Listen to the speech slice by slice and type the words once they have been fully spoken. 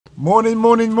Morning,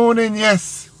 morning, morning,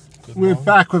 yes. We're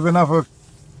back with another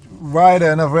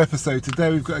rider, another episode.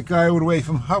 Today we've got a guy all the way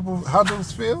from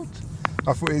Hurdlesfield.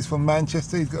 I thought he's from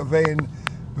Manchester. He's got a very,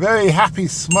 very happy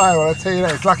smile. I tell you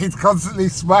that, it's like he's constantly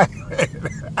smiling.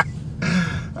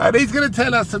 And he's going to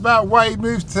tell us about why he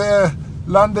moved to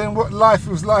London, what life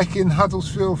was like in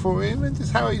Hurdlesfield for him, and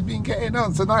just how he's been getting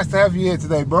on. So nice to have you here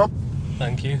today, Bob.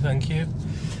 Thank you, thank you.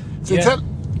 So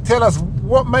tell us,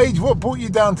 what brought you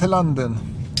down to London?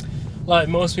 Like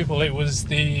most people, it was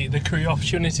the career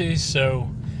opportunities. So,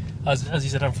 as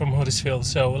you said, I'm from Huddersfield,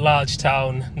 so a large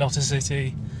town, not a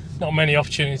city, not many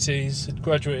opportunities. I'd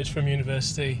graduated from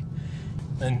university,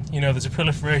 and there's a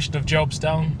proliferation of jobs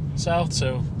down south,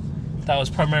 so that was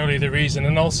primarily the reason.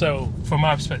 And also, from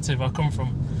my perspective, I come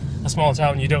from a small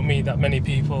town. You don't meet that many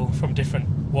people from different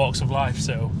walks of life,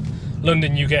 so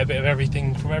London, you get a bit of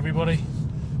everything from everybody.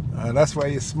 That's why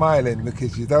you're smiling,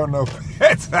 because you don't know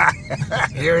better.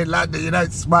 Here in London, you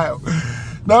don't smile.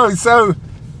 No, so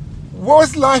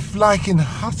what's life like in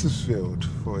Huddersfield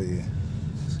for you?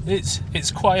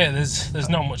 It's quiet. There's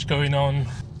not much going on.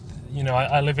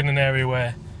 I live in an area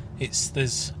where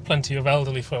there's plenty of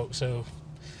elderly folk, so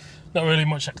not really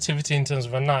much activity in terms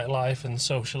of a nightlife and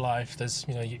social life. There's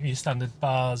your standard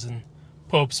bars and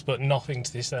pubs, but nothing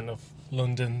to the extent of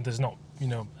London. There's not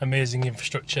amazing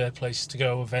infrastructure, places to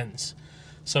go, events,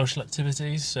 social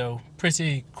activities. So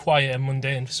pretty quiet and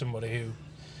mundane for somebody who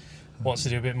wants to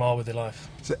do a bit more with their life.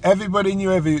 So everybody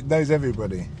knows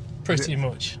everybody? Pretty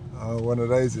much. Oh, one of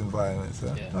those environments.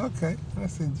 Huh? Yeah. Okay,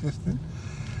 that's interesting.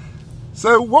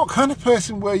 So what kind of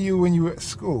person were you when you were at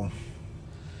school?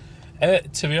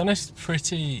 To be honest,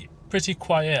 pretty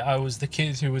quiet. I was the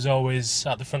kid who was always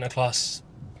at the front of class,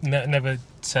 never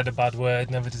said a bad word,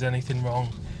 never did anything wrong.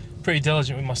 Pretty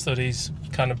diligent with my studies,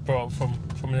 kind of brought up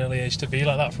from an early age to be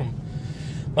like that from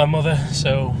my mother.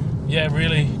 So yeah,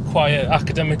 really quiet,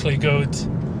 academically good,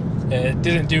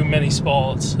 didn't do many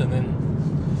sports, and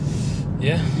then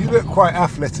yeah. You look quite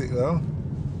athletic though.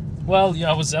 Well,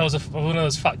 yeah, I was one of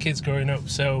those fat kids growing up,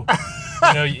 so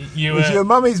you was you a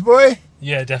mummy's boy?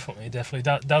 Yeah, definitely.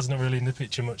 Dad's not really in the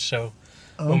picture much, so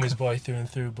mummy's boy through and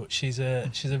through. But she's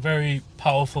a very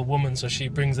powerful woman, so she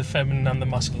brings the feminine and the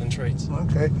masculine traits.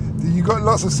 Okay. You got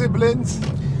lots of siblings?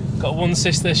 Got one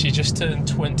sister. She just turned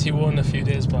 21 a few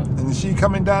days back. And is she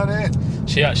coming down here?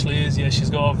 She actually is. Yeah,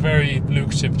 she's got a very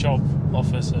lucrative job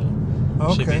offer, so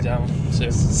she'll be down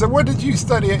soon. So what did you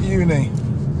study at uni?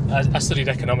 I studied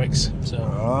economics.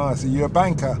 So you're a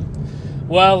banker?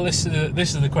 Well, this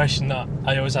is the question that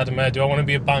I always had in my head. Do I want to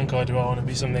be a banker or do I want to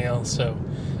be something else? So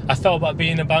I thought about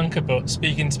being a banker, but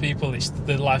speaking to people,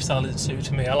 the lifestyle isn't suited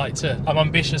to me. I'm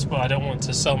ambitious, but I don't want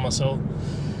to sell my soul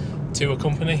to a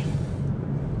company.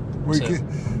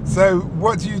 So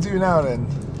what do you do now then?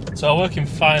 So I work in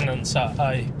finance.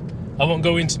 I won't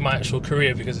go into my actual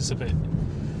career because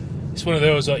it's one of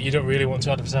those that you don't really want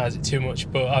to advertise it too much,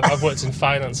 but I've worked in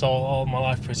finance all my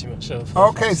life pretty much. So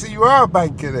okay, so you are a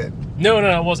banker then? No,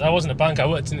 I wasn't a banker. I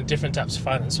worked in different types of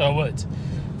finance. So I worked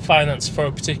finance for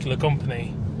a particular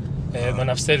company,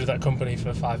 and I've stayed with that company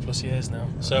for 5+ years now.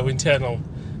 So internal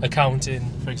accounting,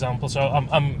 for example. So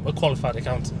I'm a qualified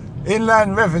accountant.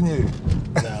 Inland revenue?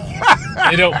 No,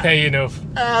 they don't pay enough.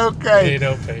 Okay. They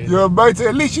don't pay enough.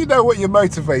 At least you know what you're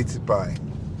motivated by.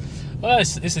 Well,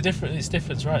 it's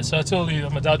different, right? So I told you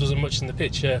that my dad wasn't much in the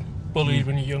picture, bullied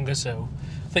when you're younger. So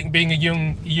I think being a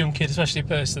young kid, especially a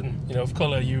person of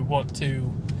colour, you want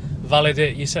to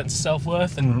validate your sense of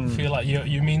self-worth and feel like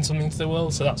you mean something to the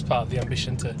world. So that's part of the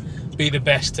ambition, to be the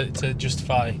best, to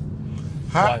justify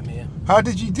why I'm here. How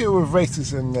did you deal with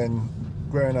racism then,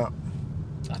 growing up?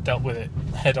 I dealt with it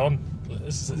head on.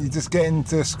 You just get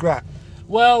into a scrap?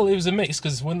 Well, it was a mix,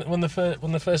 because when the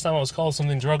first time I was called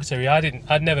something derogatory,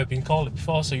 I'd never been called it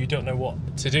before, so you don't know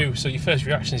what to do. So your first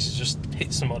reaction is to just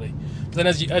hit somebody. But then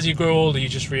as you grow older, you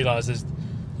just realise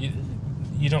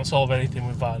you don't solve anything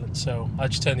with violence. So I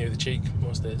just turn the other cheek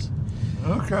most days.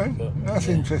 Okay, that's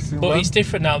interesting. But it's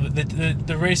different now.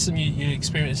 The racism you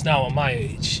experience now at my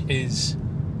age is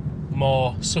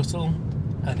more subtle,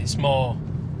 and it's more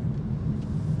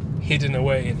hidden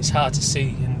away, and it's hard to see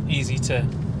and easy to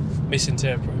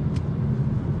misinterpret.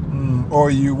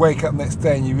 Or you wake up next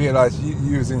day and you realise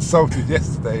you was insulted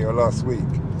yesterday or last week,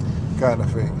 kind of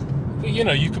thing. But,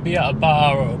 you could be at a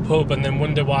bar or a pub and then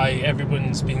wonder why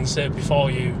everyone's been served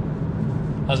before you.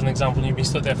 As an example, you've been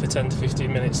stood there for 10 to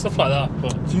 15 minutes, stuff like that.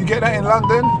 But do you get that in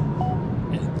London?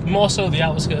 More so the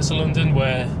outskirts of London,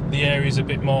 where the area's a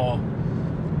bit more.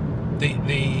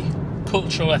 The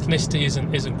cultural ethnicity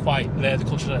isn't quite there. The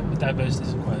cultural diversity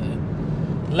isn't quite there.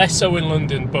 Less so in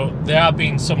London, but there have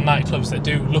been some nightclubs that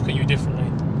do look at you differently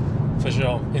for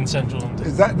sure, in central London.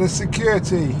 Is that the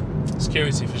security?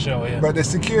 Security for sure, yeah. But the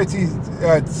security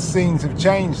scenes have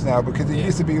changed now, because it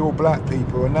used to be all black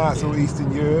people and now it's all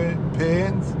Eastern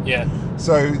Europeans. Yeah.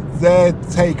 So their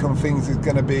take on things is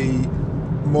going to be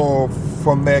more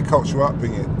from their cultural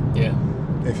upbringing. Yeah.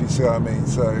 If you see what I mean.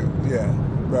 So yeah,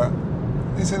 but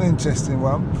it's an interesting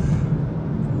one.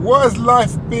 What has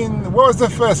life been? What was the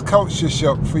first culture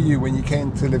shock for you when you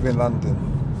came to live in London?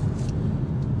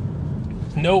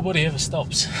 Nobody ever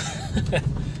stops.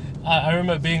 I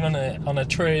remember being on a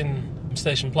train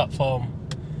station platform,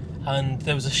 and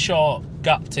there was a short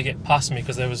gap to get past me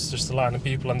because there was just a line of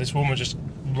people, and this woman just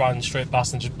ran straight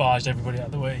past and just barged everybody out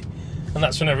of the way. And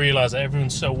that's when I realised that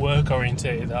everyone's so work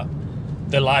orientated that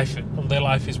their life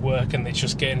is work, and it's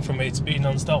just getting from A to B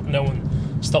non-stop. No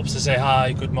one stops to say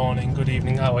hi, good morning, good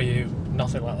evening, how are you?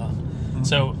 Nothing like that. Mm-hmm.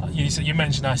 So you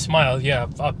mentioned I smile. Yeah,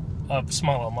 I've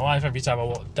smiled all my life. Every time I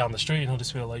walk down the street in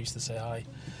Huddersfield, I used to say hi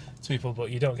to people, but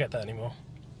you don't get that anymore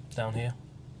down here.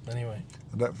 Anyway,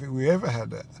 I don't think we ever had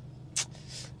that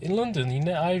in London.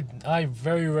 I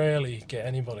very rarely get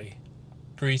anybody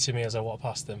greeting me as I walk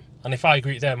past them, and if I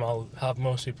greet them, I'll have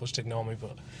most people just ignore me.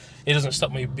 But it doesn't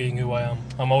stop me being who I am.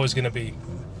 I'm always going to be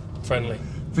friendly.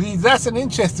 But that's an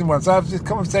interesting one. So I've had this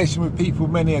conversation with people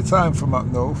many a time from up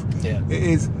north. Yeah. It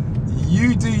is,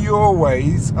 you do your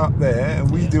ways up there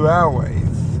and we do our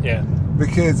ways. Yeah.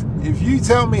 Because if you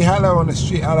tell me hello on the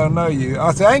street, I don't know you,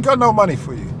 I say, I ain't got no money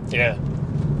for you. Yeah.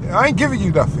 I ain't giving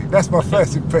you nothing. That's my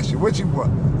first impression. What do you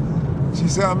want? Do you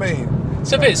see what I mean?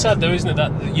 It's a bit sad though, isn't it,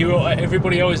 that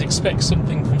everybody always expects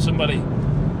something from somebody.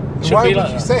 Why would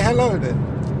you say hello then?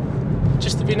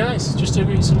 Just to be nice, just to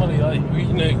greet somebody. Like,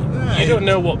 you don't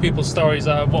know what people's stories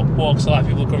are, what walks of life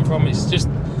people come from. It's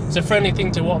a friendly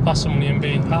thing to walk past somebody and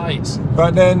be hi.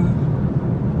 But then,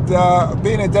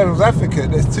 being a devil's advocate,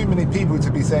 there's too many people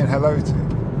to be saying hello to.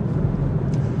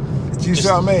 Do you see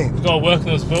what I mean? You've got to work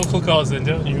those vocal cords then,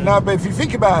 don't you? No, but if you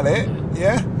think about it,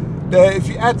 if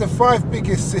you add the 5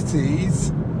 biggest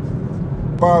cities,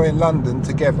 barring London,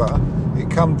 together, they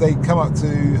come up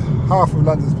to half of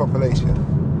London's population.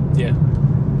 Yeah.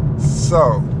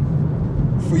 So,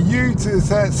 for you to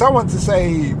say, someone to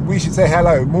say we should say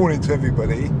hello, morning to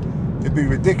everybody, it'd be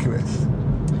ridiculous.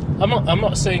 I'm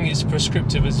not saying it's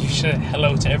prescriptive as you say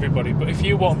hello to everybody, but if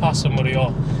you walk past somebody,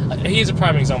 or here's a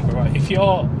prime example, right? If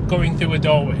you're going through a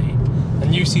doorway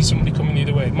and you see somebody coming the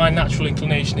other way, my natural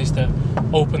inclination is to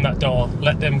open that door,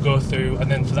 let them go through,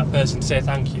 and then for that person to say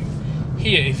thank you.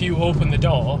 Here, if you open the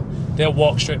door, they'll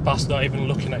walk straight past without even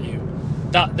looking at you.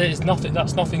 That's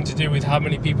nothing to do with how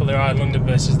many people there are in London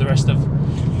versus the rest of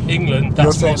England.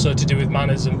 That's also to do with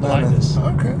manners and politeness.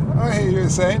 Okay, I hear you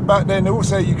saying, but then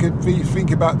also you could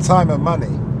think about time and money,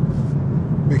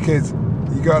 because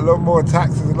you got a lot more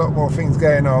taxes, a lot more things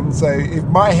going on. So if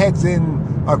my head's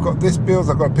in, I've got this bills,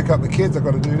 I've got to pick up the kids, I've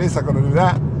got to do this, I've got to do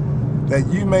that, then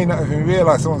you may not even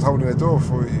realise someone's holding the door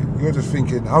for you. You're just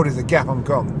thinking, oh, there's a gap, I'm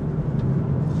gone.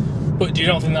 But do you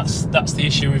not think that's the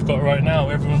issue we've got right now?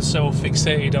 Everyone's so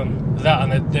fixated on that,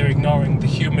 and they're ignoring the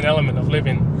human element of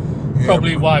living. Yeah,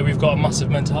 probably why we've got a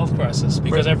massive mental health crisis,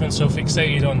 because everyone's so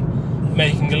fixated on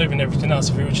making a living. Everything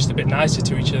else, if we were just a bit nicer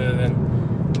to each other,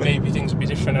 then maybe things would be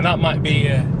different. And that might be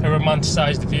a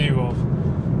romanticised view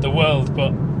of the world,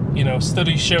 but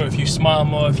studies show if you smile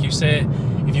more, if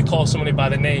you call somebody by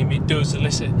the name, it does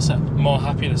elicit more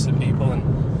happiness in people and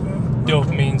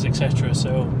dopamines, etc.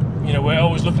 So we're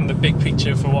always looking at the big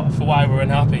picture for why we're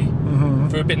unhappy. Mm-hmm.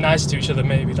 If we're a bit nicer to each other,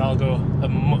 maybe that'll go a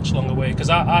much longer way. Because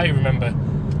I remember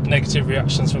negative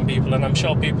reactions from people, and I'm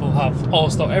sure people have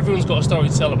everyone's got a story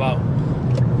to tell about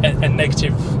a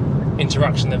negative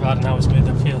interaction they've had and how it's made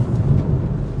them feel.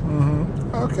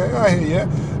 Mm-hmm. Okay, I hear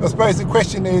you. I suppose the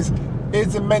question is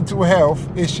a mental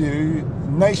health issue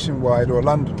nationwide or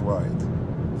London-wide?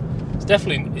 It's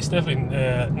definitely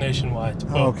nationwide.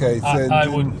 But okay, so I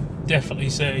would definitely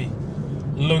say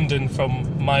London,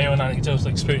 from my own anecdotal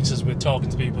experiences with talking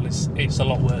to people, it's a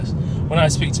lot worse. When I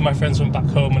speak to my friends from back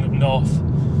home and up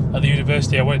north at the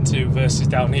university I went to versus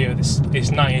down here,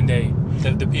 it's night and day.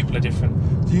 The people are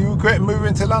different. Do you regret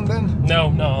moving to London?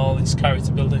 No, not at all. It's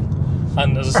character building.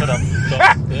 And as I said, I've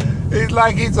got... It's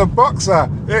like he's a boxer.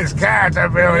 It's character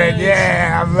building.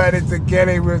 Yeah, I'm ready to get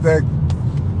in with the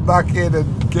bucket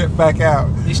and get back out.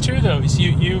 It's true though.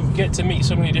 You get to meet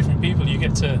so many different people. You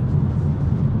get to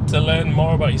learn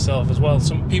more about yourself as well.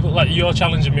 Some people, like you're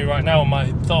challenging me right now on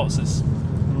my thoughts.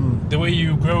 The way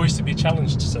you grow is to be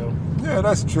challenged. So yeah,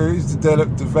 that's true. It's the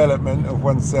development of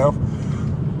oneself.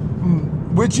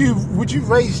 Would you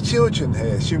raise children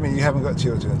here, assuming you haven't got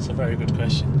children? That's a very good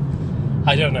question.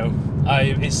 I don't know.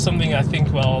 It's something I think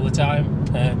about all the time,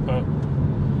 but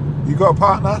You got a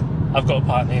partner? I've got a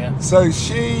partner, yeah. So is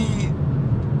she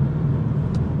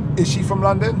from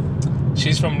London?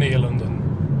 She's from near London.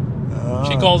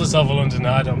 She calls herself a Londoner.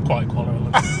 I don't quite call her a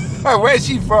Londoner. Where's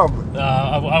she from?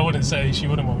 I wouldn't say. She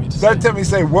wouldn't want me to say. Don't tell me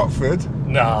say Watford.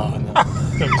 No.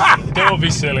 Don't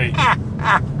be silly.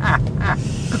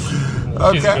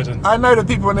 Okay. I know the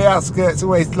people on the outskirts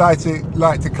always like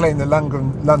to claim the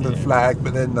London flag,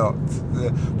 but they're not.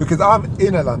 Because I'm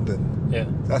inner London. Yeah.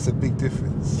 That's a big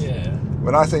difference. Yeah.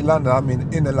 When I say London, I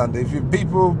mean inner London. If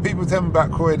people tell me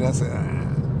about Croydon, I say,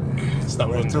 it's not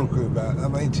what I'm talking about.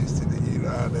 I'm not interested in you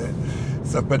out there.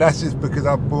 So, but that's just because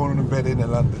I'm born and bred in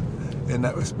London, in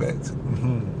that respect.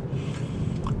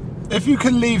 Mm-hmm. If you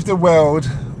could leave the world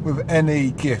with any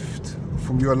gift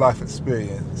from your life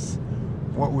experience,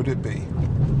 what would it be?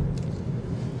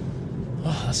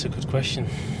 Oh, that's a good question.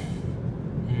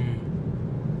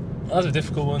 That's a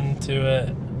difficult one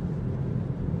to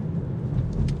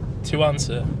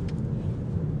answer.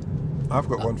 I've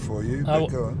got one for you. Go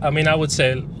on. I mean, I would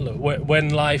say, look,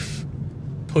 when life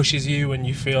pushes you and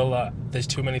you feel that there's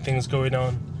too many things going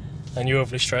on and you're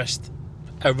overly stressed,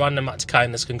 a random act of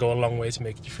kindness can go a long way to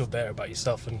making you feel better about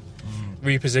yourself and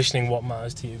repositioning what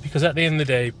matters to you. Because at the end of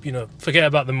the day, forget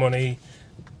about the money,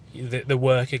 the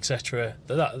work, etc.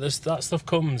 That stuff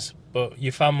comes, but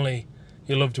your family,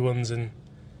 your loved ones, and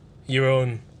your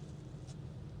own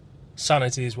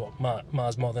sanity is what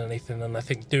matters more than anything. And I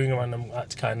think doing a random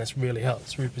act of kindness really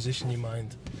helps reposition your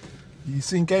mind. You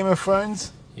seen Game of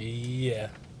Thrones? Yeah.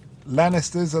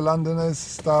 Lannisters are Londoners,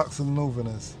 Starks are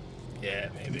Northerners. Yeah,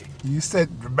 maybe. You said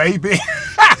maybe.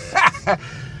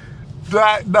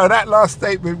 That last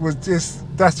statement was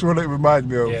that's what it reminded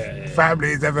me of. Yeah.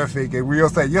 Family is everything. And we all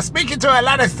say, you're speaking to a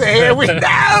Lannister here. We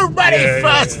know money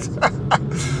first. Yeah.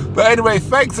 But anyway,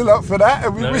 thanks a lot for that,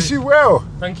 and we wish you well.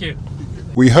 Thank you.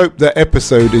 We hope that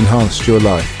episode enhanced your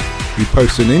life. We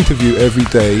post an interview every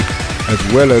day, as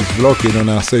well as vlogging on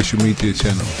our social media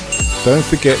channels. Don't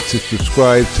forget to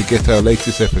subscribe to get our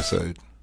latest episode.